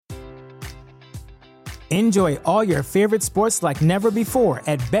Enjoy all your favorite sports like never before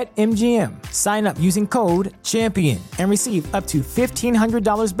at BetMGM. Sign up using code CHAMPION and receive up to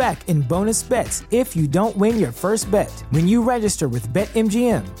 $1,500 back in bonus bets if you don't win your first bet. When you register with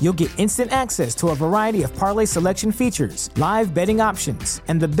BetMGM, you'll get instant access to a variety of parlay selection features, live betting options,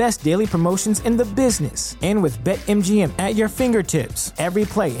 and the best daily promotions in the business. And with BetMGM at your fingertips, every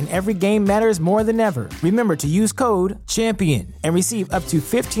play and every game matters more than ever. Remember to use code CHAMPION and receive up to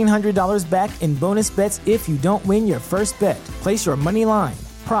 $1,500 back in bonus bets if you don't win your first bet. Place your money line,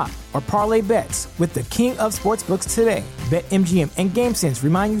 prop, or parlay bets with the king of sportsbooks today. BetMGM and GameSense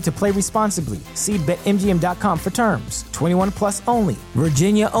remind you to play responsibly. See BetMGM.com for terms. 21 plus only.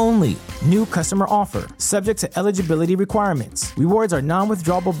 Virginia only. New customer offer. Subject to eligibility requirements. Rewards are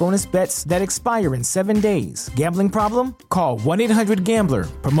non-withdrawable bonus bets that expire in 7 days. Gambling problem? Call 1-800-GAMBLER.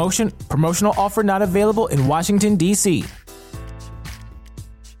 Promotional offer not available in Washington, D.C.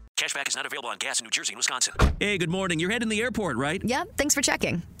 Cashback is not available on gas in New Jersey and Wisconsin. Hey, good morning. You're heading to the airport, right? Yep, thanks for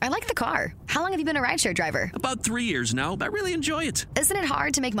checking. I like the car. How long have you been a rideshare driver? About 3 years now. I really enjoy it. Isn't it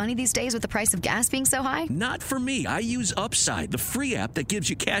hard to make money these days with the price of gas being so high? Not for me. I use Upside, the free app that gives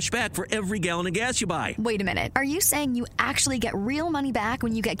you cash back for every gallon of gas you buy. Wait a minute. Are you saying you actually get real money back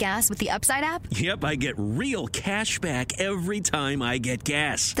when you get gas with the Upside app? Yep, I get real cash back every time I get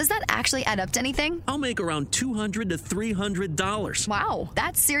gas. Does that actually add up to anything? I'll make around $200 to $300. Wow,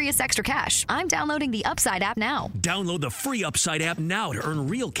 that's serious extra cash. I'm downloading the Upside app now. Download the free Upside app now to earn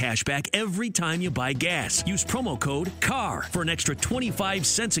real cash back every time you buy gas. Use promo code CAR for an extra 25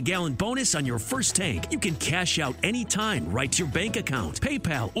 cents a gallon bonus on your first tank. You can cash out anytime right to your bank account,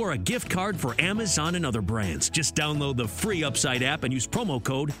 PayPal, or a gift card for Amazon and other brands. Just download the free Upside app and use promo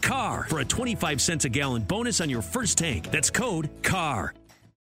code CAR for a 25 cents a gallon bonus on your first tank. That's code CAR.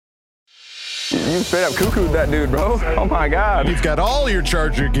 You straight up cuckooed that dude, bro. Oh my God. You've got all your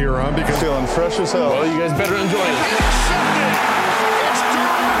Charger gear on because Feeling fresh as hell. Well, you guys better enjoy it.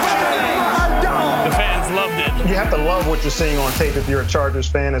 The fans loved it. You have to love what you're seeing on tape if you're a Chargers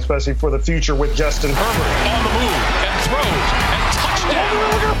fan, especially for the future with Justin Herbert. On the move and throws and touchdown.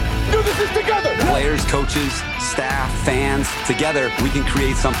 Do this together. Players, coaches, staff, fans, together we can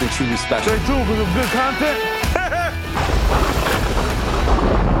create something truly special. Stay tuned for some good content.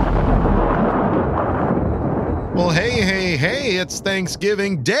 Well, hey, it's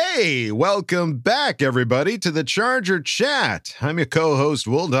Thanksgiving Day. Welcome back, everybody, to the Charger Chat. I'm your co-host,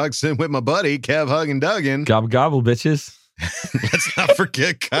 Will Dugson, with my buddy, Kev Huggin Duggan. Gobble, gobble, bitches. Let's not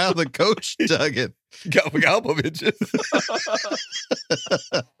forget Kyle, the coach, Duggan. Gobble, gobble, bitches.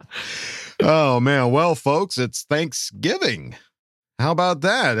 Oh, man. Well, folks, it's Thanksgiving. How about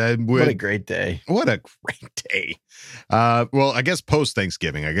that? What a great day. What a great day. Well, I guess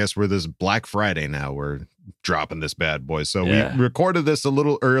post-Thanksgiving. I guess we're this Black Friday now. We're dropping this bad boy. So we recorded this a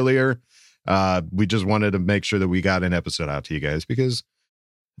little earlier. We just wanted to make sure that we got an episode out to you guys because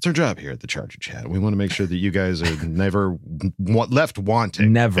it's our job here at the Charger Chat. We want to make sure that you guys are never left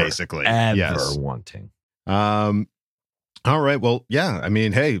wanting. Never, basically. ever wanting. All right. Well, yeah. I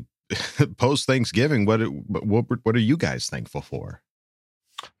mean, hey, post-Thanksgiving, what are you guys thankful for?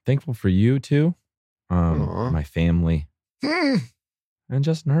 Thankful for you too. My family and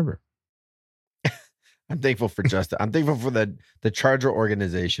Justin Herbert. I'm thankful for Justin. I'm thankful for the Charger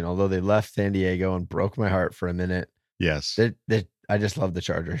organization, although they left San Diego and broke my heart for a minute. Yes. I just love the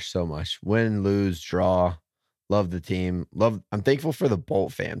Chargers so much. Win, lose, draw. Love the team. I'm thankful for the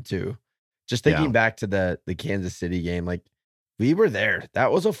Bolt fam too. Just thinking back to the Kansas City game, like we were there.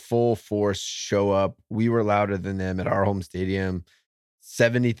 That was a full force show up. We were louder than them at our home stadium.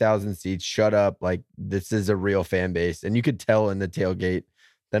 70,000 seats. Shut up. Like this is a real fan base. And you could tell in the tailgate,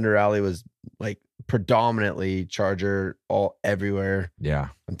 Thunder Alley was like predominantly Charger all everywhere. Yeah.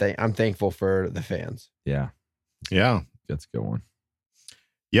 I'm thankful for the fans. Yeah. Yeah. That's a good one.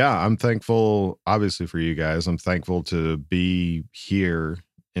 Yeah. I'm thankful, obviously, for you guys. I'm thankful to be here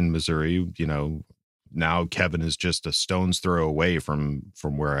in Missouri. You know, now Kevin is just a stone's throw away from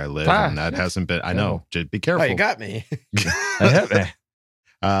where I live. And that hasn't been, I know, just be careful. Oh, you got me.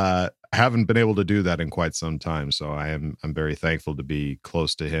 Haven't been able to do that in quite some time. So I'm very thankful to be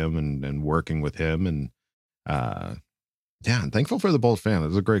close to him and working with him. And I'm thankful for the Bolt fan. It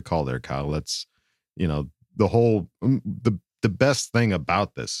was a great call there, Kyle. That's, you know, the whole, the best thing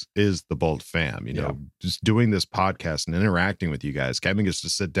about this is the Bolt fam, you know, just doing this podcast and interacting with you guys. Kevin gets to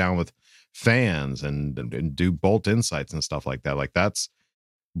sit down with fans and do Bolt insights and stuff like that. Like that's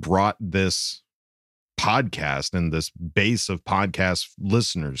brought this podcast and this base of podcast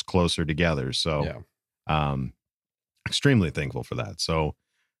listeners closer together. So, extremely thankful for that. So,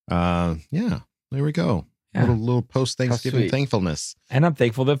 there we go. Yeah. Little post-Thanksgiving thankfulness. And I'm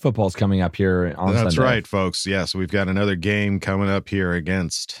thankful that football's coming up here on Sunday. That's right, folks. Yeah, so we've got another game coming up here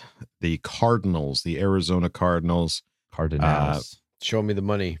against the Cardinals, the Arizona Cardinals. Cardinals. Show me the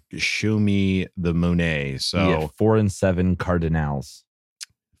money. Show me the money. So yeah, 4-7 Cardinals.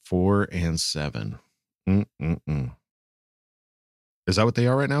 4-7. Is that what they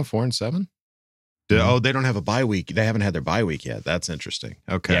are right now? 4-7? Oh, they don't have a bye week. They haven't had their bye week yet. That's interesting.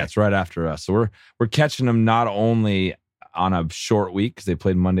 Okay. Yeah, it's right after us. So we're catching them not only on a short week because they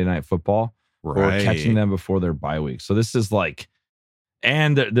played Monday Night Football, but we're catching them before their bye week. So this is like,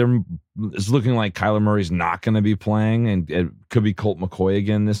 and it's looking like Kyler Murray's not going to be playing, and it could be Colt McCoy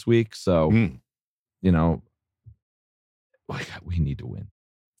again this week. So, you know, we need to win.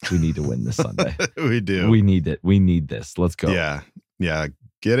 We need to win this Sunday. We do. We need it. We need this. Let's go. Yeah. Yeah.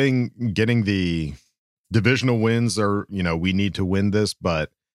 Getting the divisional wins are, you know, we need to win this, but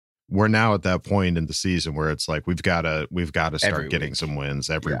we're now at that point in the season where it's like we've got to start getting some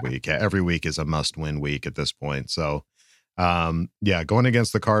wins every week. Every week is a must-win week at this point. So, going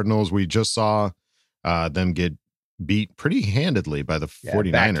against the Cardinals, we just saw them get beat pretty handedly by the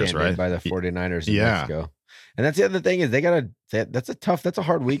 49ers, right? By the 49ers in Mexico. And that's the other thing is that's a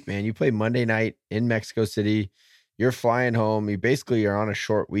hard week, man. You play Monday night in Mexico City. You're flying home. You're on a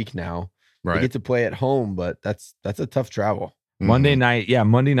short week now. Right. You get to play at home, but that's a tough travel. Monday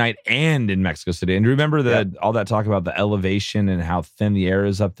night and in Mexico City. And remember all that talk about the elevation and how thin the air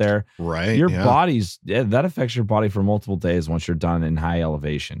is up there. Right. Your body's that affects your body for multiple days once you're done in high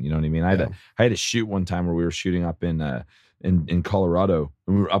elevation. You know what I mean? I had to shoot one time where we were shooting up in Colorado.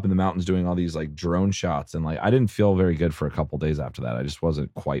 We were up in the mountains doing all these like drone shots, and like I didn't feel very good for a couple days after that. I just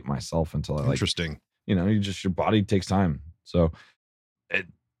wasn't quite myself until I Interesting. You know, your body takes time. So it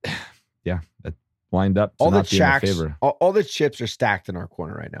lined up to all not the be in our favor. All the chips are stacked in our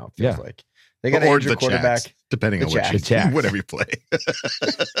corner right now. It feels like they got an injured quarterback. Chats, depending on whatever you play.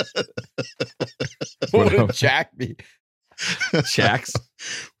 What would Jack be? Chacks.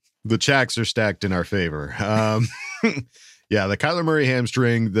 The Chacks are stacked in our favor. The Kyler Murray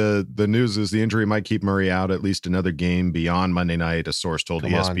hamstring. The news is the injury might keep Murray out at least another game beyond Monday night. A source told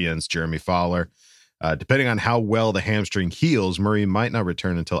ESPN's Jeremy Fowler. Depending on how well the hamstring heals, Murray might not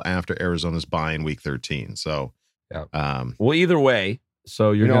return until after Arizona's bye in Week 13. So, well, either way,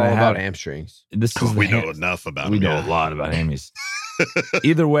 so you're going to know have about hamstrings. We know enough about them. We know a lot about hammies.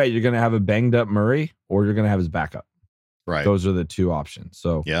 Either way, you're going to have a banged up Murray, or you're going to have his backup. Right. Those are the two options.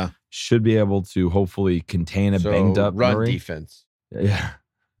 So, should be able to hopefully contain a banged up run Murray. Defense. Yeah.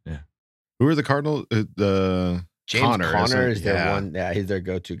 Who are the Cardinals? The James Conner is their one. Yeah, he's their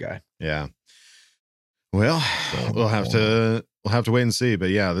go-to guy. Yeah. Well, we'll have to wait and see, but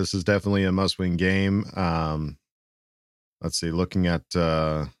this is definitely a must-win game. Let's see. Looking at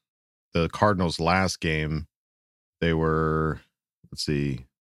the Cardinals' last game, they were. Let's see.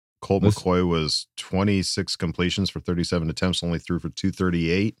 Colt McCoy was 26 completions for 37 attempts, only threw for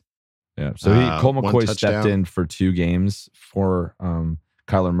 238. Yeah. So Colt McCoy stepped in for 2 games for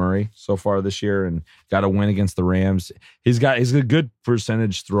Kyler Murray so far this year and got a win against the Rams. He's a good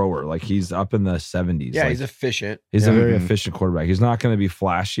percentage thrower. Like he's up in the 70s. Yeah, he's efficient. He's a very efficient quarterback. He's not going to be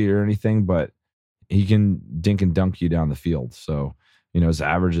flashy or anything, but he can dink and dunk you down the field. So, you know, his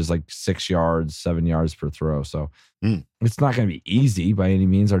average is like 6 yards, 7 yards per throw. So it's not going to be easy by any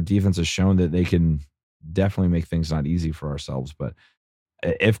means. Our defense has shown that they can definitely make things not easy for ourselves. But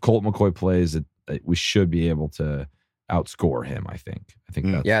if Colt McCoy plays, we should be able to outscore him. I think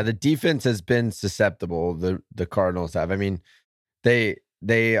that's the defense has been susceptible. The Cardinals have. I mean, they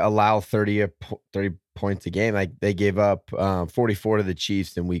allow 30 points a game. Like they gave up 44 to the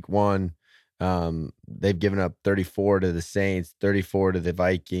Chiefs in Week 1. They've given up 34 to the Saints, 34 to the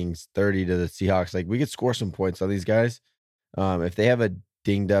Vikings, 30 to the Seahawks. Like we could score some points on these guys. If they have a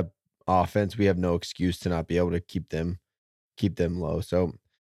dinged up offense, we have no excuse to not be able to keep them low. So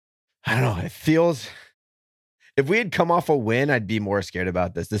I don't know. It feels. If we had come off a win, I'd be more scared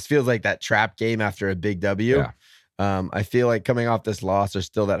about this. This feels like that trap game after a big W. Yeah. I feel like coming off this loss, there's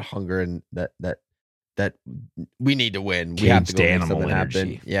still that hunger and that we need to win. We have to go make something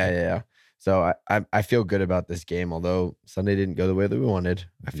happen. Yeah. So I feel good about this game, although Sunday didn't go the way that we wanted.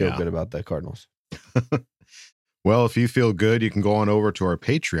 I feel good about the Cardinals. Well, if you feel good, you can go on over to our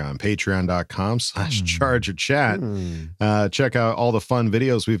Patreon, patreon.com/ChargerChat. Check out all the fun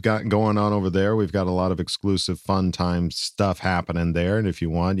videos we've got going on over there. We've got a lot of exclusive fun time stuff happening there. And if you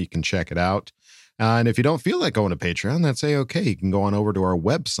want, you can check it out. And if you don't feel like going to Patreon, that's A-okay. You can go on over to our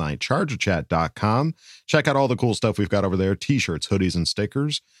website, ChargerChat.com. Check out all the cool stuff we've got over there, T-shirts, hoodies, and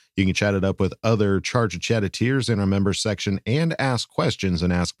stickers. You can chat it up with other Charger Chatteteers in our members section and ask questions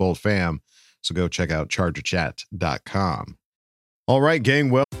and Ask Bold Fam. So go check out chargerchat.com. All right, gang.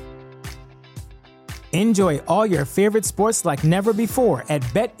 Well, Enjoy all your favorite sports like never before at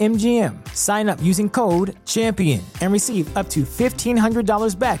BetMGM. Sign up using code CHAMPION and receive up to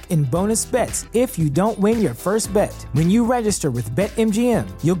 $1,500 back in bonus bets if you don't win your first bet. When you register with BetMGM,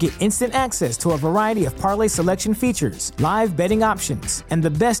 you'll get instant access to a variety of parlay selection features, live betting options, and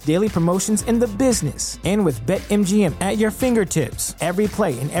the best daily promotions in the business. And with BetMGM at your fingertips, every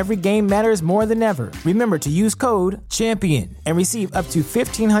play and every game matters more than ever. Remember to use code CHAMPION and receive up to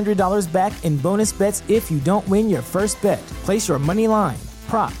 $1,500 back in bonus bets if you don't win your first bet. Place your money line,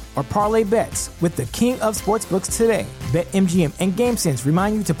 prop, or parlay bets with the king of sportsbooks today. BetMGM and GameSense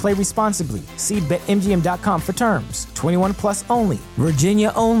remind you to play responsibly. See BetMGM.com for terms. 21 plus only.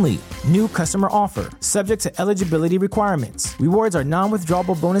 Virginia only. New customer offer. Subject to eligibility requirements. Rewards are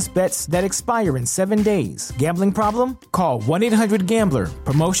non-withdrawable bonus bets that expire in 7 days. Gambling problem? Call 1-800-GAMBLER.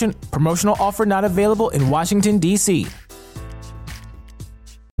 Promotional offer not available in Washington, D.C.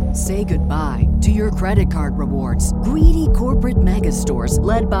 Say goodbye to your credit card rewards. Greedy corporate mega stores,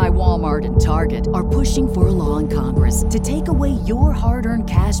 led by Walmart and Target, are pushing for a law in Congress to take away your hard-earned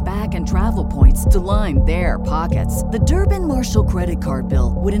cash back and travel points to line their pockets. The Durbin-Marshall credit card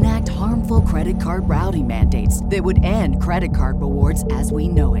bill would enact harmful credit card routing mandates that would end credit card rewards as we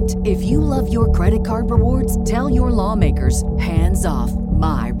know it. If you love your credit card rewards, tell your lawmakers, hands off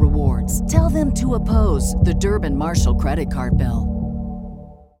my rewards. Tell them to oppose the Durbin-Marshall credit card bill.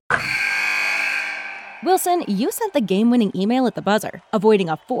 Wilson, you sent the game-winning email at the buzzer, avoiding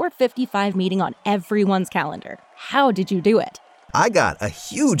a 4:55 meeting on everyone's calendar. How did you do it? I got a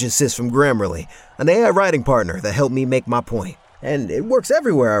huge assist from Grammarly, an AI writing partner that helped me make my point. And it works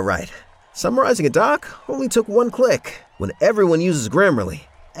everywhere I write. Summarizing a doc only took one click. When everyone uses Grammarly,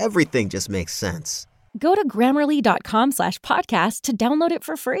 everything just makes sense. Go to Grammarly.com/podcast to download it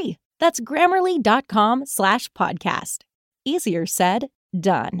for free. That's Grammarly.com/podcast. Easier said,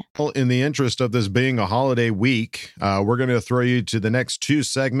 done. Well, in the interest of this being a holiday week, we're going to throw you to the next two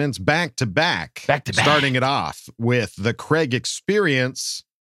segments back to back. Starting it off with the Craig Experience.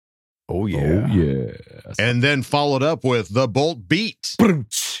 Oh, yeah. Oh, yeah. And then followed up with the Bolt Beat.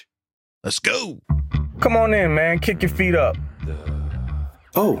 Let's go. Come on in, man. Kick your feet up.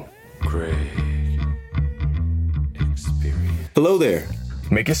 Oh. Craig Experience. Hello there.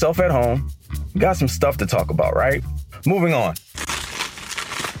 Make yourself at home. Got some stuff to talk about, right? Moving on.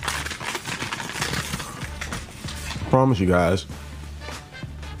 Promise you guys,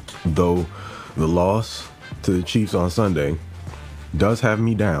 though the loss to the Chiefs on Sunday does have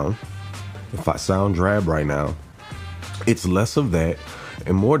me down, if I sound drab right now, it's less of that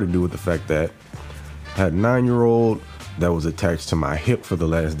and more to do with the fact that I had a 9-year-old that was attached to my hip for the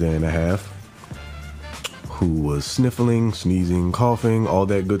last day and a half, who was sniffling, sneezing, coughing, all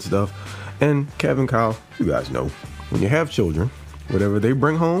that good stuff. And Kevin, Kyle, you guys know, when you have children, whatever they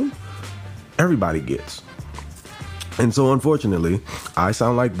bring home, everybody gets. And so, unfortunately, I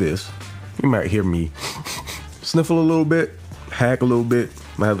sound like this. You might hear me sniffle a little bit, hack a little bit,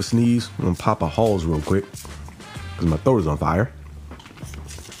 might have a sneeze. I'm gonna pop a Halls real quick because my throat is on fire.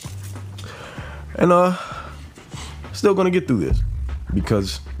 And still gonna get through this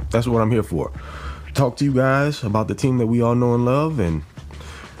because that's what I'm here for. Talk to you guys about the team that we all know and love and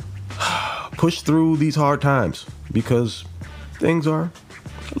push through these hard times because things are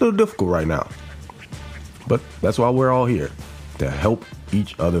a little difficult right now. But that's why we're all here, to help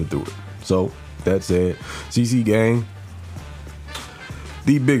each other through it. So, that said, CC gang,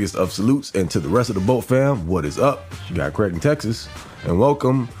 the biggest of salutes, and to the rest of the Boat fam, what is up? You got Craig in Texas, and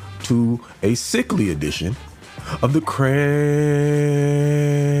welcome to a sickly edition of the Craig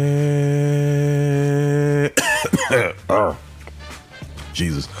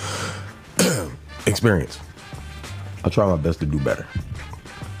Jesus Experience. I'll try my best to do better.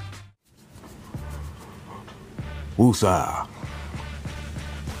 Woosah.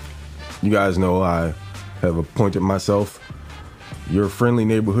 You guys know I have appointed myself your friendly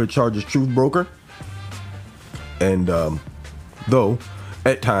neighborhood Chargers truth broker. And though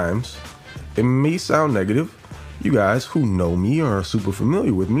at times it may sound negative, you guys who know me or are super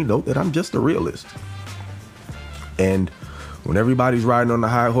familiar with me know that I'm just a realist. And when everybody's riding on the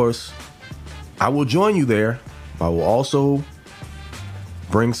high horse, I will join you there. I will also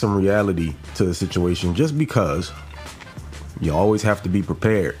bring some reality to the situation just because you always have to be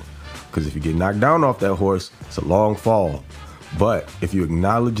prepared. Because if you get knocked down off that horse, it's a long fall. But if you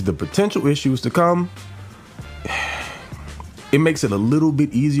acknowledge the potential issues to come, it makes it a little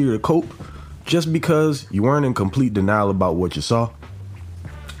bit easier to cope just because you weren't in complete denial about what you saw.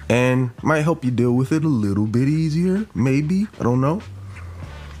 And might help you deal with it a little bit easier, maybe, I don't know.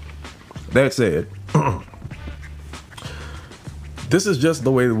 that said, this is just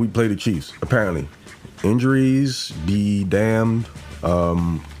the way that we play the Chiefs, apparently. Injuries, be damned.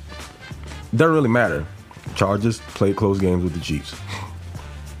 Doesn't really matter. Chargers play close games with the Chiefs.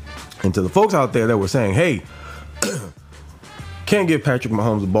 And to the folks out there that were saying, hey, can't give Patrick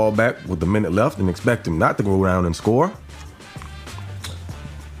Mahomes the ball back with a minute left and expect him not to go around and score,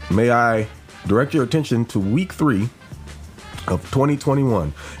 may I direct your attention to week 3 of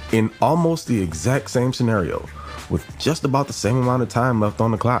 2021 in almost the exact same scenario with just about the same amount of time left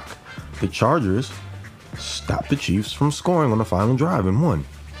on the clock. The Chargers stopped the Chiefs from scoring on the final drive and won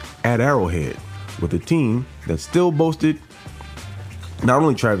at Arrowhead with a team that still boasted not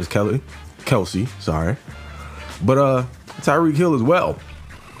only Travis Kelce, but Tyreek Hill as well.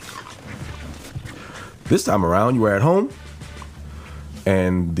 This time around, you were at home,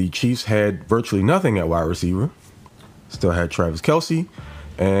 and the Chiefs had virtually nothing at wide receiver. Still had Travis Kelce,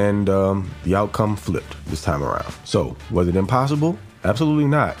 and the outcome flipped this time around. So, was it impossible? Absolutely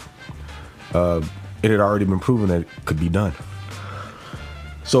not. It had already been proven that it could be done.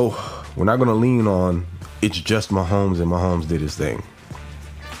 So, we're not going to lean on it's just Mahomes and Mahomes did his thing.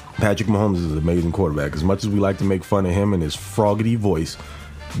 Patrick Mahomes is an amazing quarterback. As much as we like to make fun of him and his froggy voice,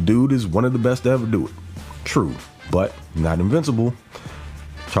 dude is one of the best to ever do it. True, but not invincible.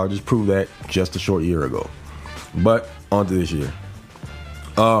 Chargers proved that just a short year ago. But on to this year.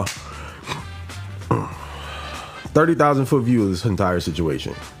 30,000 foot view of this entire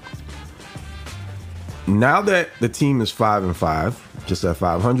situation. Now that the team is 5-5, just at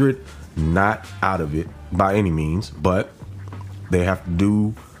 500, not out of it by any means, but they have to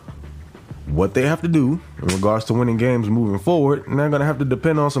do what they have to do in regards to winning games moving forward, and they're going to have to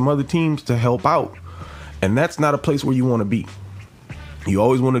depend on some other teams to help out. And that's not a place where you want to be. You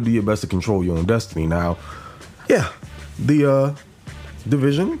always want to do your best to control your own destiny. Now, yeah, the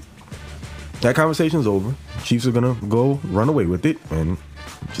division, that conversation's over. Chiefs are going to go run away with it and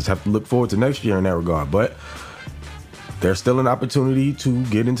just have to look forward to next year in that regard. But there's still an opportunity to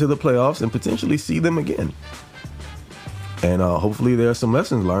get into the playoffs and potentially see them again. And hopefully there are some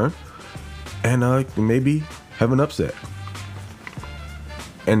lessons learned and maybe have an upset.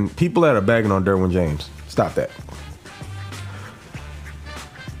 And people that are bagging on Derwin James, stop that.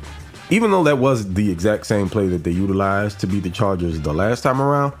 Even though that was the exact same play that they utilized to beat the Chargers the last time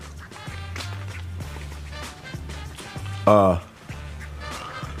around, the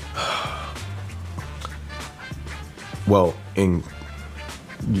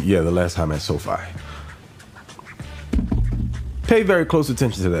last time at SoFi. Pay very close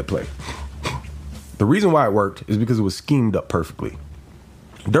attention to that play. The reason why it worked is because it was schemed up perfectly.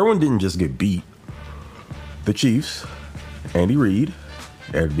 Derwin didn't just get beat. The Chiefs, Andy Reid,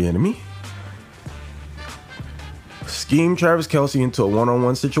 Eric Bieniemy, schemed Travis Kelce into a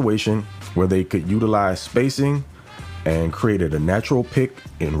one-on-one situation where they could utilize spacing and created a natural pick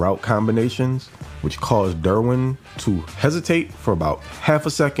in route combinations, which caused Derwin to hesitate for about half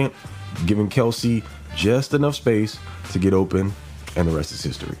a second, giving Kelce just enough space to get open, and the rest is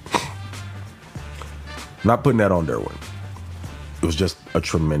history. Not putting that on Derwin. It was just a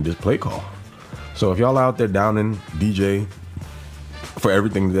tremendous play call. So if y'all out there downing DJ for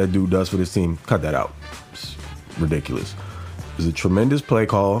everything that dude does for this team, cut that out. It's ridiculous. It was a tremendous play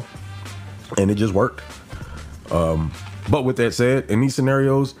call, and it just worked. But with that said, in these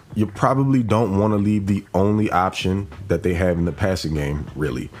scenarios, you probably don't want to leave the only option that they have in the passing game,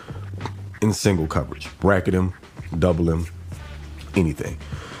 really, in single coverage. Bracket him, double him, anything.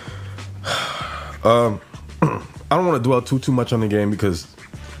 I don't want to dwell too much on the game because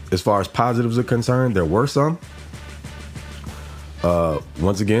as far as positives are concerned, there were some.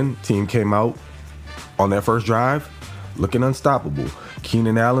 Once again, team came out on that first drive looking unstoppable.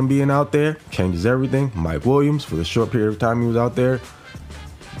 Keenan Allen being out there changes everything. Mike Williams, for the short period of time he was out there,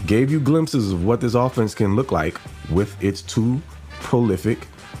 gave you glimpses of what this offense can look like with its two prolific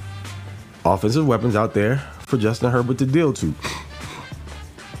offensive weapons out there for Justin Herbert to deal to.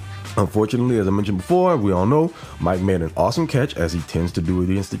 Unfortunately, as I mentioned before, we all know Mike made an awesome catch, as he tends to do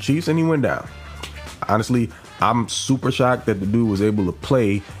against the Chiefs, and he went down. Honestly, I'm super shocked that the dude was able to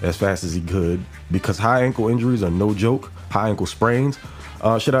play as fast as he could, because high ankle injuries are no joke. High ankle sprains,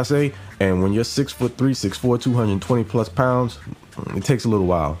 should I say. And when you're 6'3", 6'4", 220 plus pounds, it takes a little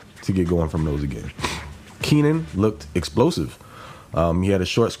while to get going from those again. Keenan looked explosive. He had a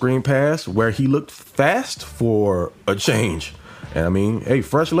short screen pass where he looked fast for a change. And I mean, hey,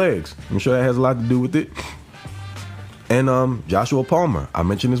 fresh legs. I'm sure that has a lot to do with it. And Joshua Palmer, I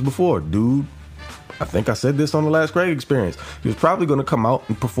mentioned this before. Dude, I think I said this on the last Craig Experience. He was probably going to come out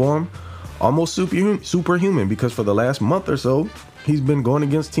and perform almost superhuman, because for the last month or so, he's been going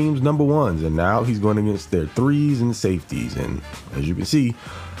against teams number ones, and now he's going against their threes and safeties. And as you can see,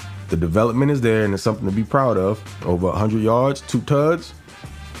 the development is there, and it's something to be proud of. Over 100 yards, 2 tuds.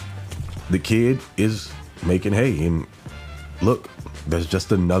 The kid is making hay, and look, that's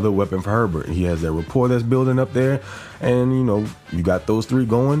just another weapon for Herbert. He has that rapport that's building up there, and you got those 3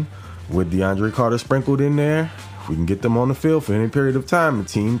 going with DeAndre Carter sprinkled in there. If we can get them on the field for any period of time, the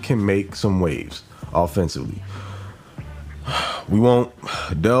team can make some waves offensively. We won't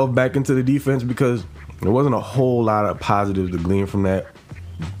delve back into the defense because there wasn't a whole lot of positives to glean from that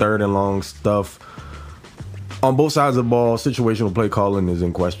 3rd and long stuff. On both sides of the ball, situational play calling is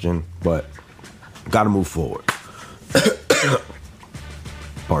in question, but got to move forward.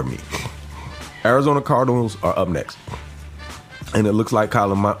 Pardon me. Arizona Cardinals are up next. And it looks like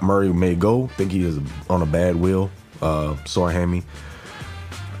Kyler Murray may go. I think he is on a bad wheel, sore hammy.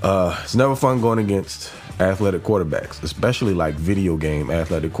 It's never fun going against athletic quarterbacks, especially like video game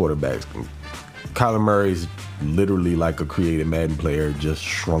athletic quarterbacks. Kyler Murray's literally like a creative Madden player, just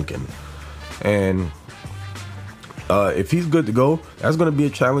shrunken. And if he's good to go, that's going to be a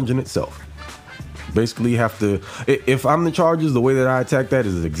challenge in itself. Basically, you have to, if I'm the Chargers, the way that I attack that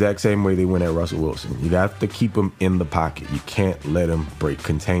is the exact same way they went at Russell Wilson. You have to keep him in the pocket. You can't let him break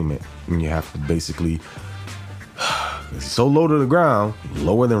containment. And you have to basically, he's so low to the ground,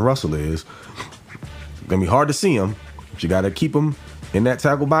 lower than Russell is, it's going to be hard to see him, but you got to keep him in that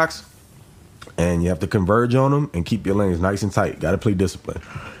tackle box, and you have to converge on him and keep your lanes nice and tight. Got to play discipline,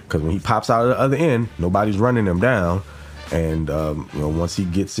 because when he pops out of the other end, nobody's running him down. And, once he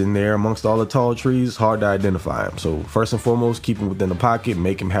gets in there amongst all the tall trees, it's hard to identify him. So first and foremost, keep him within the pocket,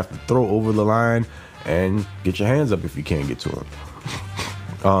 make him have to throw over the line, and get your hands up if you can't get to him.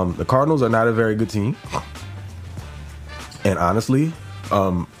 The Cardinals are not a very good team. And honestly,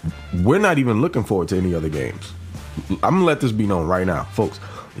 we're not even looking forward to any other games. I'm going to let this be known right now. Folks,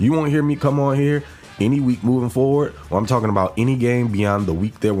 you won't hear me come on here any week moving forward. I'm talking about any game beyond the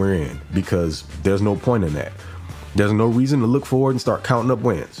week that we're in, because there's no point in that. There's no reason to look forward and start counting up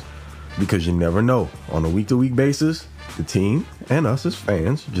wins, because you never know. On a week-to-week basis, the team and us as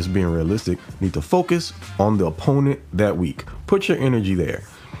fans, just being realistic, need to focus on the opponent that week. Put your energy there.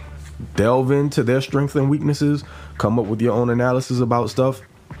 Delve into their strengths and weaknesses. Come up with your own analysis about stuff.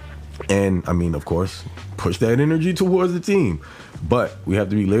 And, of course, push that energy towards the team. But we have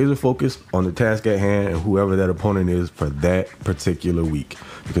to be laser focused on the task at hand and whoever that opponent is for that particular week,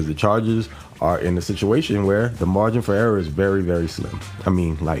 because the Chargers are in a situation where the margin for error is very, very slim.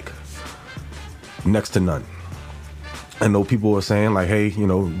 Next to none. I know people are saying like, hey, you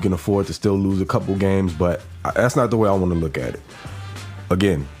can afford to still lose a couple games, but that's not the way I want to look at it.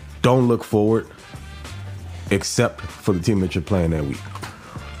 Again, don't look forward except for the team that you're playing that week.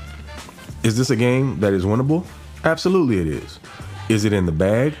 Is this a game that is winnable? Absolutely it is. Is it in the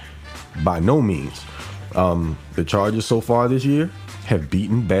bag? By no means. The Chargers so far this year have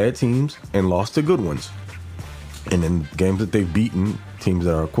beaten bad teams and lost to good ones. And in games that they've beaten, teams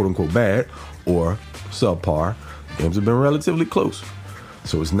that are quote-unquote bad or subpar, games have been relatively close.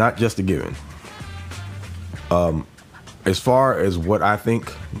 So it's not just a given. As far as what I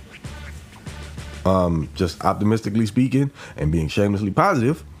think, just optimistically speaking and being shamelessly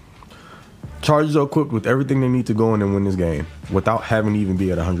positive, Chargers are equipped with everything they need to go in and win this game without having to even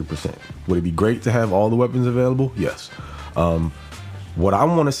be at 100%. Would it be great to have all the weapons available? Yes. What I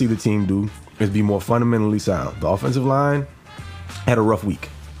want to see the team do is be more fundamentally sound. The offensive line had a rough week.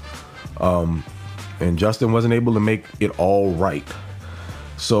 And Justin wasn't able to make it all right.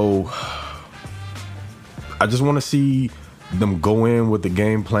 So I just want to see them go in with the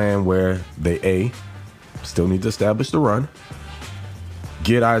game plan where they, still need to establish the run.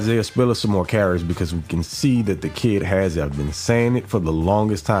 Get Isaiah Spiller some more carries, because we can see that the kid has it. I've been saying it for the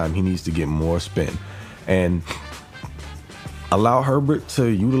longest time. He needs to get more spin. And allow Herbert to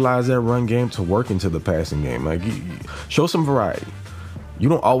utilize that run game to work into the passing game. Show some variety. You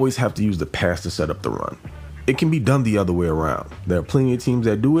don't always have to use the pass to set up the run. It can be done the other way around. There are plenty of teams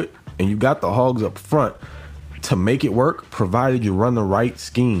that do it, and you got the Hogs up front to make it work, provided you run the right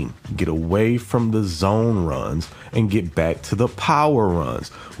scheme. Get away from the zone runs and get back to the power runs,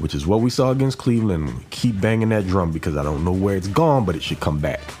 which is what we saw against Cleveland. Keep banging that drum, because I don't know where it's gone, but it should come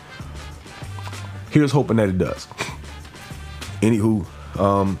back. Here's hoping that it does. Anywho,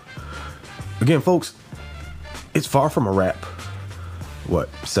 again, folks, it's far from a wrap.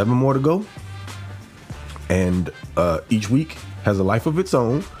 7 more to go? And each week has a life of its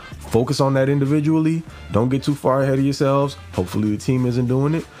own. Focus on that individually. Don't get too far ahead of yourselves. Hopefully the team isn't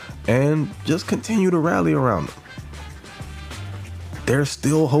doing it. And just continue to rally around them. There's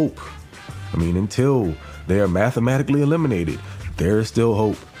still hope. I mean, until they are mathematically eliminated, there is still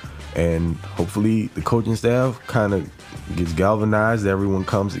hope. And hopefully the coaching staff kind of gets galvanized, everyone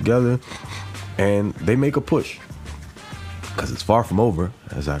comes together, and they make a push. Because it's far from over,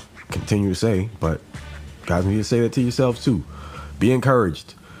 as I continue to say, but guys need to say that to yourselves too. Be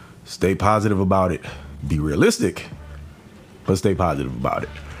encouraged. Stay positive about it. Be realistic, but stay positive about it.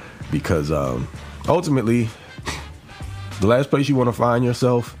 Because ultimately, the last place you want to find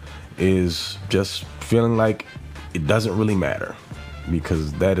yourself is just feeling like it doesn't really matter.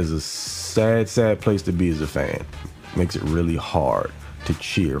 Because that is a sad, sad place to be as a fan. It makes it really hard to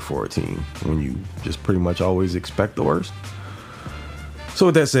cheer for a team when you just pretty much always expect the worst. So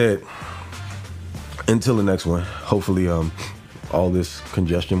with that said, until the next one, hopefully all this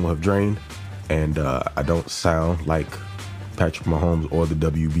congestion will have drained and I don't sound like Patrick Mahomes or the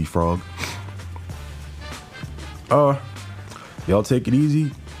WB Frog. Y'all take it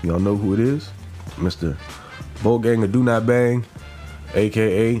easy. Y'all know who it is. Mr. Bolganger Do Not Bang,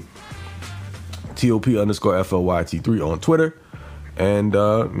 aka TOP_FLYT3 on Twitter. And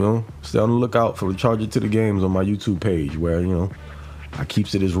stay on the lookout for the Charger to the Games on my YouTube page, where I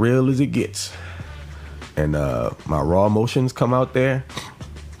keeps it as real as it gets. And my raw emotions come out there,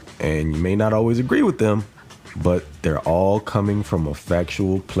 and you may not always agree with them, but they're all coming from a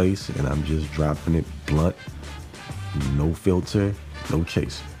factual place, and I'm just dropping it blunt, no filter, no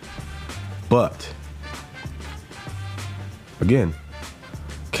chaser. But again,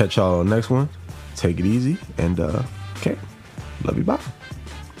 catch y'all on the next one. Take it easy, and okay, love you, bye.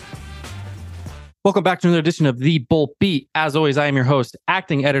 Welcome back to another edition of The Bolt Beat. As always, I am your host,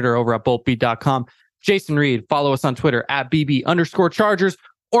 acting editor over at boltbeat.com, Jason Reed. Follow us on Twitter at BB_Chargers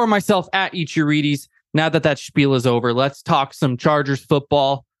or myself at Eat Your Reedies. Now that spiel is over, let's talk some Chargers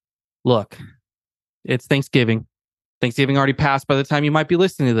football. Look, it's Thanksgiving. Thanksgiving already passed by the time you might be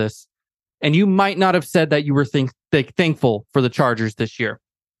listening to this. And you might not have said that you were thankful for the Chargers this year.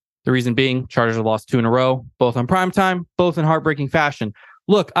 The reason being, Chargers have lost 2 in a row, both on primetime, both in heartbreaking fashion.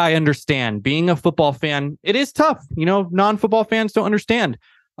 Look, I understand. Being a football fan, it is tough. Non-football fans don't understand,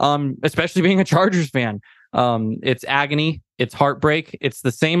 especially being a Chargers fan. It's agony. It's heartbreak. It's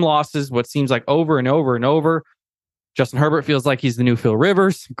the same losses, what seems like over and over and over. Justin Herbert feels like he's the new Phil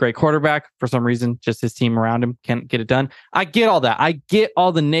Rivers, great quarterback. For some reason, just his team around him can't get it done. I get all that. I get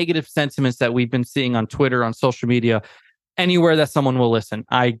all the negative sentiments that we've been seeing on Twitter, on social media, anywhere that someone will listen.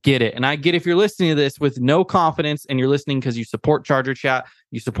 I get it. And I get if you're listening to this with no confidence and you're listening because you support Charger Chat,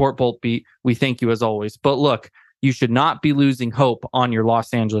 you support Bolt Beat, we thank you as always. But look, you should not be losing hope on your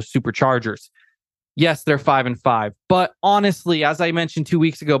Los Angeles Superchargers. Yes, they're 5-5. But honestly, as I mentioned 2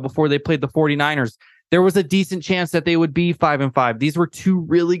 weeks ago before they played the 49ers, there was a decent chance that they would be 5-5. These were 2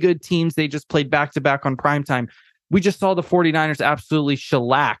 really good teams. They just played back-to-back on primetime. We just saw the 49ers absolutely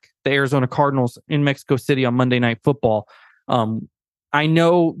shellac the Arizona Cardinals in Mexico City on Monday Night Football. I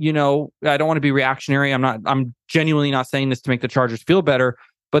know, I don't want to be reactionary. I'm genuinely not saying this to make the Chargers feel better,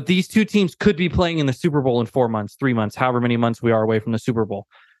 but these 2 teams could be playing in the Super Bowl in 4 months, 3 months, however many months we are away from the Super Bowl.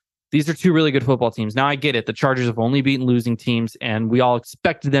 These are 2 really good football teams. Now I get it. The Chargers have only beaten losing teams, and we all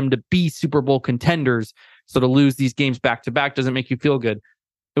expected them to be Super Bowl contenders. So to lose these games back to back doesn't make you feel good.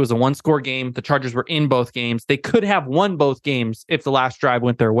 It was a 1-score game. The Chargers were in both games. They could have won both games if the last drive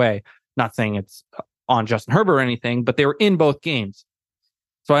went their way. Not saying it's on Justin Herbert or anything, but they were in both games.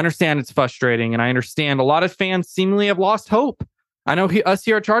 So I understand it's frustrating, and I understand a lot of fans seemingly have lost hope. I know us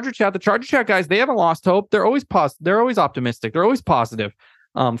here at Charger Chat, the Charger Chat guys, they haven't lost hope. They're always They're always optimistic. They're always positive.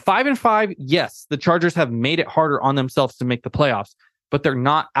 5-5, yes, the Chargers have made it harder on themselves to make the playoffs, but they're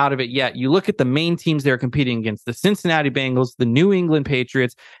not out of it yet. You look at the main teams they're competing against: the Cincinnati Bengals, the New England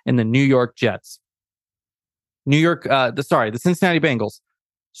Patriots, and the New York Jets. The Cincinnati Bengals.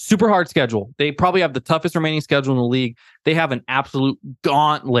 Super hard schedule. They probably have the toughest remaining schedule in the league. They have an absolute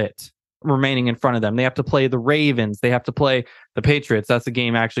gauntlet remaining in front of them. They have to play the Ravens. They have to play the Patriots. That's a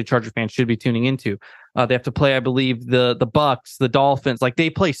game actually Charger fans should be tuning into. They have to play, I believe, the Bucks, the Dolphins. Like, they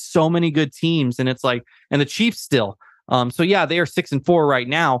play so many good teams, and it's like, and the Chiefs still. So yeah, they are 6-4 right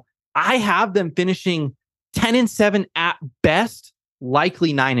now. I have them finishing 10-7 at best,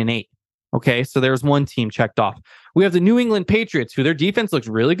 likely 9-8. Okay, so there's one team checked off. We have the New England Patriots, who their defense looks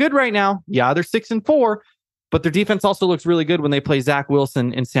really good right now. Yeah, they're 6-4, but their defense also looks really good when they play Zach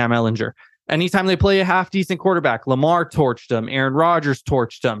Wilson and Sam Ehlinger. Anytime they play a half-decent quarterback, Lamar torched them. Aaron Rodgers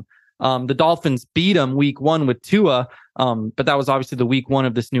torched them. The Dolphins beat them week 1 with Tua, but that was obviously the week 1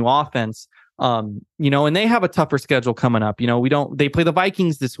 of this new offense. And they have a tougher schedule coming up. They play the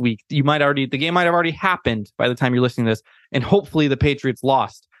Vikings this week. The game might have already happened by the time you're listening to this, and hopefully the Patriots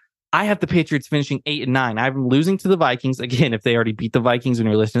lost. I have the Patriots finishing 8-9. I have them losing to the Vikings. Again, if they already beat the Vikings when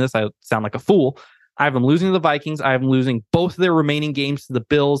you're listening to this, I sound like a fool. I have them losing to the Vikings. I have them losing both of their remaining games to the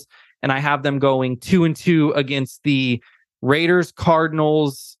Bills. And I have them going 2-2 against the Raiders,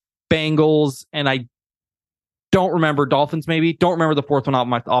 Cardinals, Bengals, and I don't remember Dolphins, maybe. Don't remember the fourth one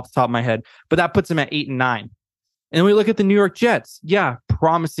off the top of my head. But that puts them at 8-9. And then we look at the New York Jets. Yeah,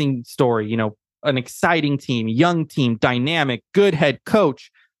 promising story. An exciting team, young team, dynamic, good head coach.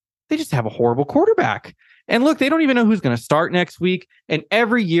 They just have a horrible quarterback. And look, they don't even know who's going to start next week. And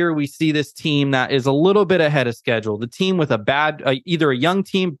every year we see this team that is a little bit ahead of schedule. The team with a bad, either a young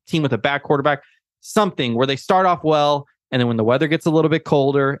team with a bad quarterback, something where they start off well. And then when the weather gets a little bit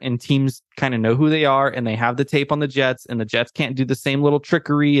colder and teams kind of know who they are and they have the tape on the Jets and the Jets can't do the same little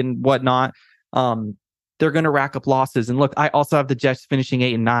trickery and whatnot, they're going to rack up losses. And look, I also have the Jets finishing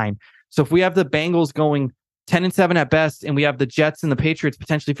 8-9. So if we have the Bengals going 10-7 at best, and we have the Jets and the Patriots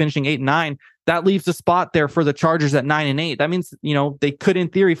potentially finishing 8-9, that leaves a spot there for the Chargers at 9-8. That means, they could in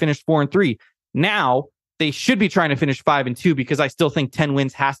theory finish 4-3. Now they should be trying to finish 5-2 because I still think 10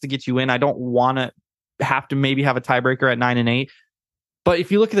 wins has to get you in. I don't want to have to maybe have a tiebreaker at 9-8. But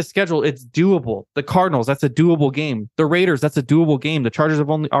if you look at the schedule, it's doable. The Cardinals, that's a doable game. The Raiders, that's a doable game. The Chargers have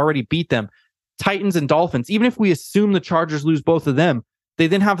already beat them. Titans and Dolphins, even if we assume the Chargers lose both of them, they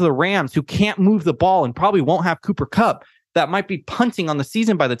then have the Rams, who can't move the ball and probably won't have Cooper Kupp, that might be punting on the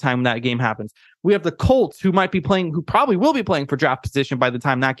season by the time that game happens. We have the Colts, who probably will be playing for draft position by the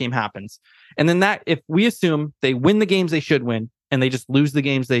time that game happens. And then if we assume they win the games they should win and they just lose the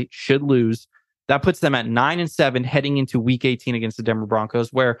games they should lose, that puts them at 9-7 heading into week 18 against the Denver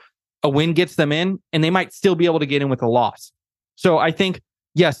Broncos, where a win gets them in and they might still be able to get in with a loss. So I think,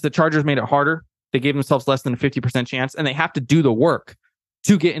 yes, the Chargers made it harder. They gave themselves less than a 50% chance, and they have to do the work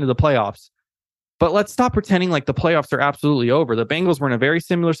to get into the playoffs. But let's stop pretending like the playoffs are absolutely over. The Bengals were in a very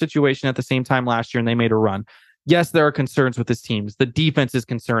similar situation at the same time last year, and they made a run. Yes, there are concerns with this team. The defense is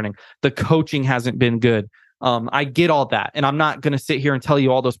concerning. The coaching hasn't been good. I get all that, and I'm not going to sit here and tell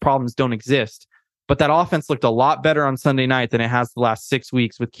you all those problems don't exist. But that offense looked a lot better on Sunday night than it has the last 6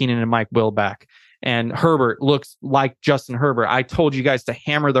 weeks with Keenan and Mike Will back. And Herbert looks like Justin Herbert. I told you guys to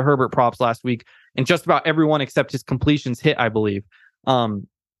hammer the Herbert props last week, and just about everyone except his completions hit, I believe.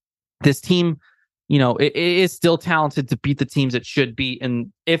 This team, it is still talented to beat the teams it should beat.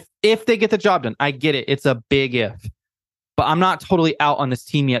 And if they get the job done, I get it. It's a big if. But I'm not totally out on this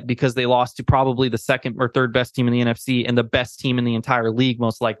team yet because they lost to probably the second or third best team in the NFC and the best team in the entire league,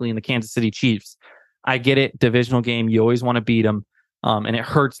 most likely in the Kansas City Chiefs. I get it. Divisional game. You always want to beat them. And it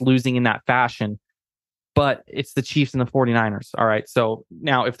hurts losing in that fashion. But it's the Chiefs and the 49ers. All right. So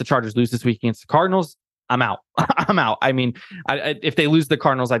now if the Chargers lose this week against the Cardinals, I'm out. I'm out. I mean, if they lose the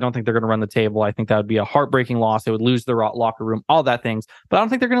Cardinals, I don't think they're going to run the table. I think that would be a heartbreaking loss. It would lose the locker room, all that things. But I don't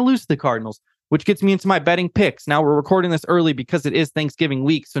think they're going to lose to the Cardinals, which gets me into my betting picks. Now, we're recording this early because it is Thanksgiving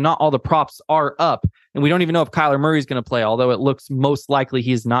week, so not all the props are up. And we don't even know if Kyler Murray is going to play, although it looks most likely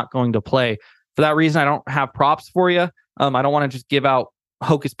he's not going to play. For that reason, I don't have props for you. I don't want to just give out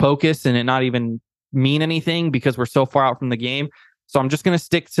hocus pocus and it not even mean anything because we're so far out from the game. So I'm just going to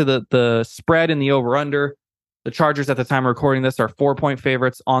stick to the spread and the over-under. The Chargers at the time of recording this are 4-point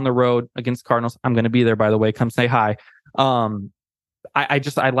favorites on the road against Cardinals. I'm going to be there, by the way. Come say hi. I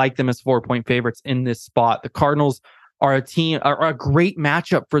like them as 4-point favorites in this spot. The Cardinals are a great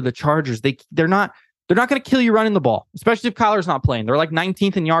matchup for the Chargers. They're not going to kill you running the ball, especially if Kyler's not playing. They're like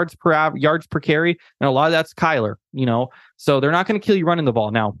 19th in yards per carry, and a lot of that's Kyler, So they're not going to kill you running the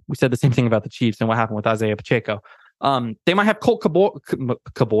ball. Now, we said the same thing about the Chiefs and what happened with Isaiah Pacheco. They might have Colt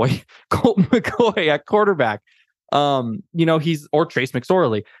McCoy at quarterback. Or Trace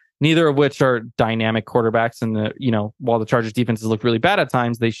McSorley, neither of which are dynamic quarterbacks. And while the Chargers defenses look really bad at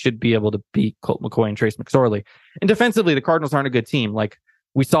times, they should be able to beat Colt McCoy and Trace McSorley. And defensively, the Cardinals aren't a good team. Like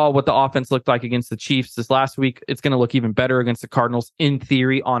we saw what the offense looked like against the Chiefs this last week. It's going to look even better against the Cardinals in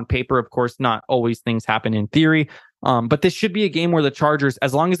theory, on paper. Of course, not always things happen in theory. But this should be a game where the Chargers,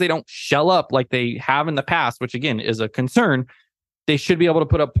 as long as they don't shell up like they have in the past, which again is a concern, they should be able to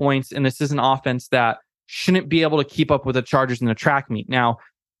put up points. And this is an offense that shouldn't be able to keep up with the Chargers in the track meet. Now,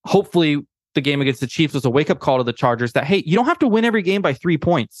 hopefully the game against the Chiefs was a wake-up call to the Chargers that, hey, you don't have to win every game by 3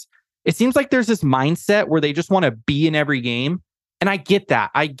 points. It seems like there's this mindset where they just want to be in every game. And I get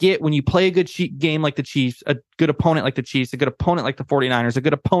that. I get when you play a good game like the Chiefs, a good opponent like the Chiefs, a good opponent like the 49ers, a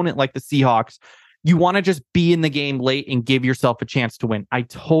good opponent like the Seahawks, you want to just be in the game late and give yourself a chance to win. I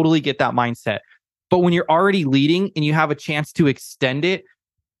totally get that mindset. But when you're already leading and you have a chance to extend it,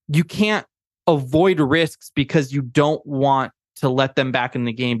 you can't avoid risks because you don't want to let them back in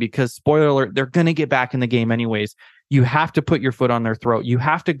the game because, spoiler alert, they're going to get back in the game anyways. You have to put your foot on their throat. You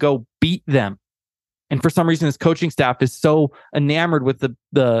have to go beat them. And for some reason, this coaching staff is so enamored with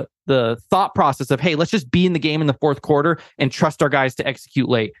the thought process of, hey, let's just be in the game in the fourth quarter and trust our guys to execute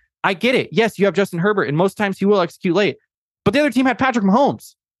late. I get it. Yes, you have Justin Herbert, and most times he will execute late. But the other team had Patrick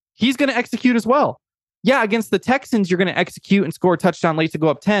Mahomes. He's going to execute as well. Yeah, against the Texans, you're going to execute and score a touchdown late to go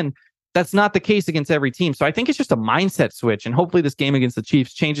up 10. That's not the case against every team. So I think it's just a mindset switch. And hopefully this game against the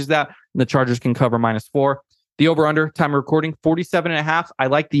Chiefs changes that, and the Chargers can cover -4. The over-under, time of recording, 47.5. I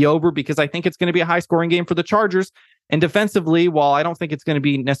like the over because I think it's going to be a high-scoring game for the Chargers. And defensively, while I don't think it's going to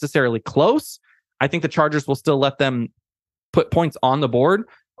be necessarily close, I think the Chargers will still let them put points on the board.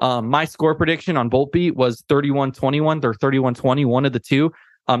 My score prediction on Bolt Beat was 31-21 or 31-20, one of the two.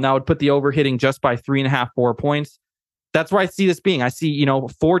 That would put the over hitting just by 3.5, 4 points. That's where I see this being. I see,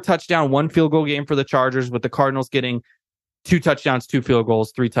 4 touchdown, 1 field goal game for the Chargers, with the Cardinals getting 2 touchdowns, 2 field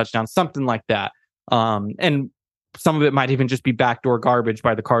goals, 3 touchdowns, something like that. And some of it might even just be backdoor garbage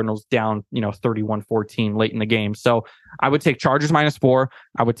by the Cardinals down, 31-14 late in the game. So I would take Chargers -4.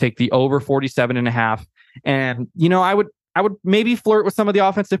 I would take the over 47.5. And, I would maybe flirt with some of the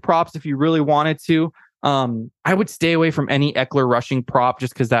offensive props if you really wanted to. I would stay away from any Eckler rushing prop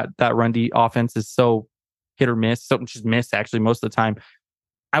just because that run D offense is so hit or miss. So just miss actually most of the time.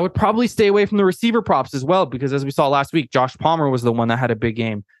 I would probably stay away from the receiver props as well, because as we saw last week, Josh Palmer was the one that had a big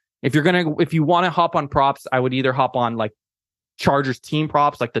game. If you want to hop on props, I would either hop on like Chargers team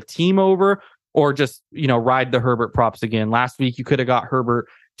props, like the team over, or just, ride the Herbert props again. Last week, you could have got Herbert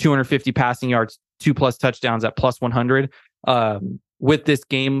 250 passing yards, 2+ touchdowns at +100. With this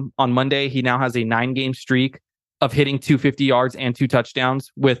game on Monday, he now has a 9-game streak of hitting 250 yards and 2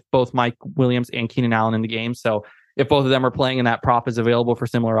 touchdowns with both Mike Williams and Keenan Allen in the game. So if both of them are playing and that prop is available for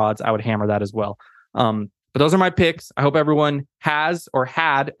similar odds, I would hammer that as well. But those are my picks. I hope everyone has or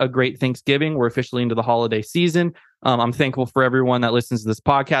had a great Thanksgiving. We're officially into the holiday season. I'm thankful for everyone that listens to this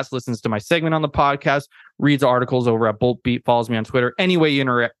podcast, listens to my segment on the podcast, reads articles over at Bolt Beat, follows me on Twitter. Any way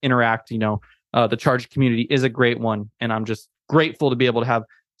you interact, the Charger community is a great one. And I'm just grateful to be able to have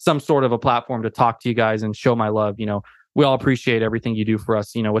some sort of a platform to talk to you guys and show my love. We all appreciate everything you do for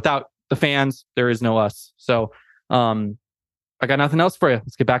us. Without the fans, there is no us. So, I got nothing else for you.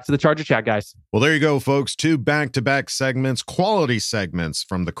 Let's get back to the Charger Chat, guys. Well, there you go, folks. 2 back-to-back segments, quality segments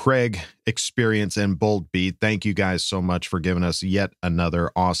from the Craig Experience and Bolt Beat. Thank you guys so much for giving us yet another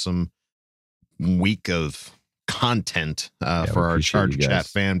awesome week of content for our Charger Chat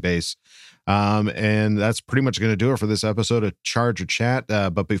fan base. And that's pretty much going to do it for this episode of Charger Chat.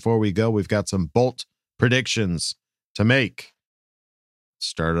 But before we go, we've got some Bolt predictions to make.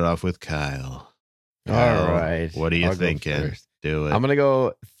 Started off with Kyle. All right. What are you thinking? Do it. I'm going to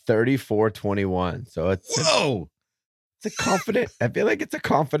go 34-21. So it's a confident, I feel like it's a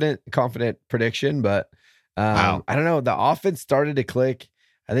confident prediction, but I don't know. The offense started to click.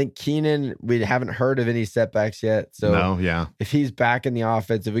 I think Keenan, we haven't heard of any setbacks yet. So if he's back in the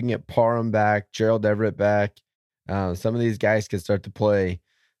offense, if we can get Parham back, Gerald Everett back, some of these guys can start to play.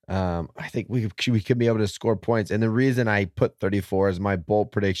 I think we could be able to score points. And the reason I put 34 as my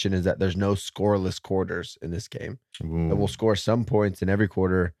bold prediction is that there's no scoreless quarters in this game. But we'll score some points in every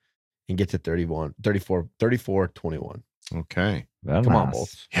quarter and get to 34-21. Okay. Come on,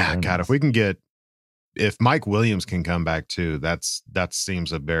 Bolts. Yeah, God, if Mike Williams can come back too, that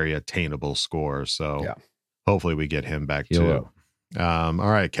seems a very attainable score. So hopefully we get him back too. All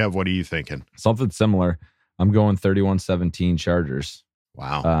right, Kev, what are you thinking? Something similar. I'm going 31-17 Chargers.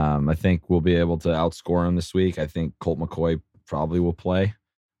 Wow. I think we'll be able to outscore them this week. I think Colt McCoy probably will play,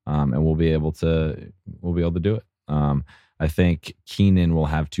 and we'll be able to do it. I think Keenan will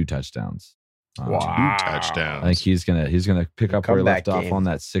have 2 touchdowns. 2 touchdowns. I think he's gonna pick up where he left off on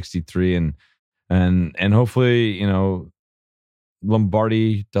that 63, and hopefully,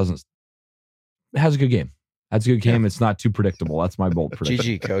 Lombardi has a good game. That's a good game. It's not too predictable. That's my bold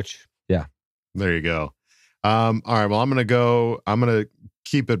prediction. GG, coach. Yeah. There you go. All right. Well, I'm going to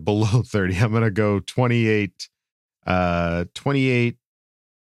keep it below 30. I'm going to go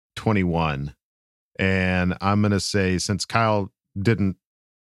 28-21. And I'm going to say, since Kyle didn't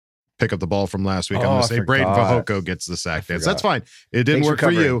pick up the ball from last week, I'm going to say Braden Fajoko gets the sack dance. That's fine. It didn't work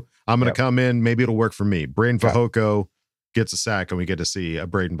for you. I'm going to come in. Maybe it'll work for me. Braden Fajoko gets a sack, and we get to see a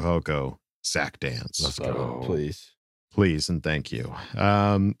Braden Fajoko sack dance. Let's go. Please and thank you.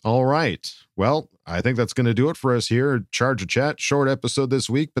 All right. Well, I think that's going to do it for us here. Charger Chat, short episode this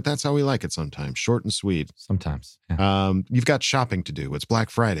week, but that's how we like it sometimes. Short and sweet. Sometimes. Yeah. You've got shopping to do. It's Black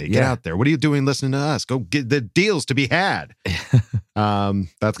Friday. Get out there. What are you doing listening to us? Go get the deals to be had.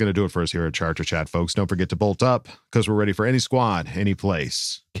 That's going to do it for us here at Charger Chat, folks. Don't forget to bolt up because we're ready for any squad, any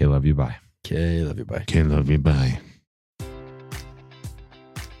place. K, love you, bye. K, love you, bye. K, love you, bye.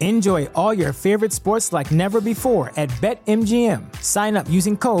 Enjoy all your favorite sports like never before at BetMGM. Sign up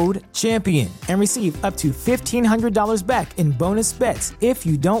using code CHAMPION and receive up to $1,500 back in bonus bets if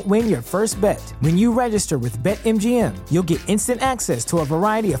you don't win your first bet. When you register with BetMGM, you'll get instant access to a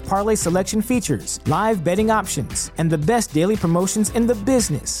variety of parlay selection features, live betting options, and the best daily promotions in the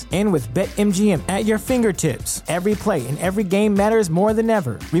business. And with BetMGM at your fingertips, every play and every game matters more than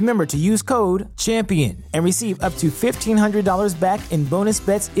ever. Remember to use code CHAMPION and receive up to $1,500 back in bonus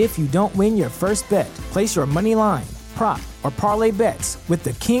bets if you don't win your first bet. Place your money line, prop, or parlay bets with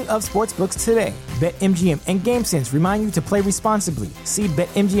the king of sportsbooks today. BetMGM and GameSense remind you to play responsibly. See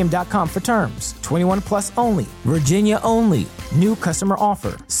BetMGM.com for terms. 21 plus only. Virginia only. New customer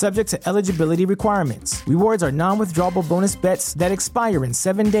offer. Subject to eligibility requirements. Rewards are non-withdrawable bonus bets that expire in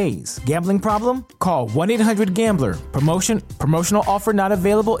 7 days. Gambling problem? Call 1-800-GAMBLER. Promotional offer not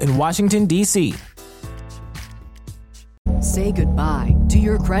available in Washington, D.C. Say goodbye to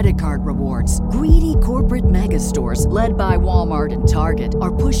your credit card rewards. Greedy corporate mega stores, led by Walmart and Target,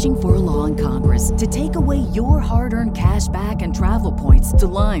 are pushing for a law in Congress to take away your hard-earned cash back and travel points to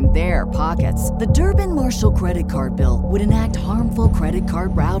line their pockets. The Durbin-Marshall credit card bill would enact harmful credit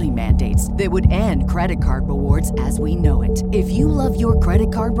card routing mandates that would end credit card rewards as we know it. If you love your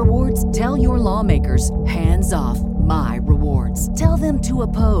credit card rewards, tell your lawmakers, hands off my rewards. Tell them to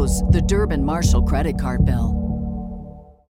oppose the Durbin-Marshall credit card bill.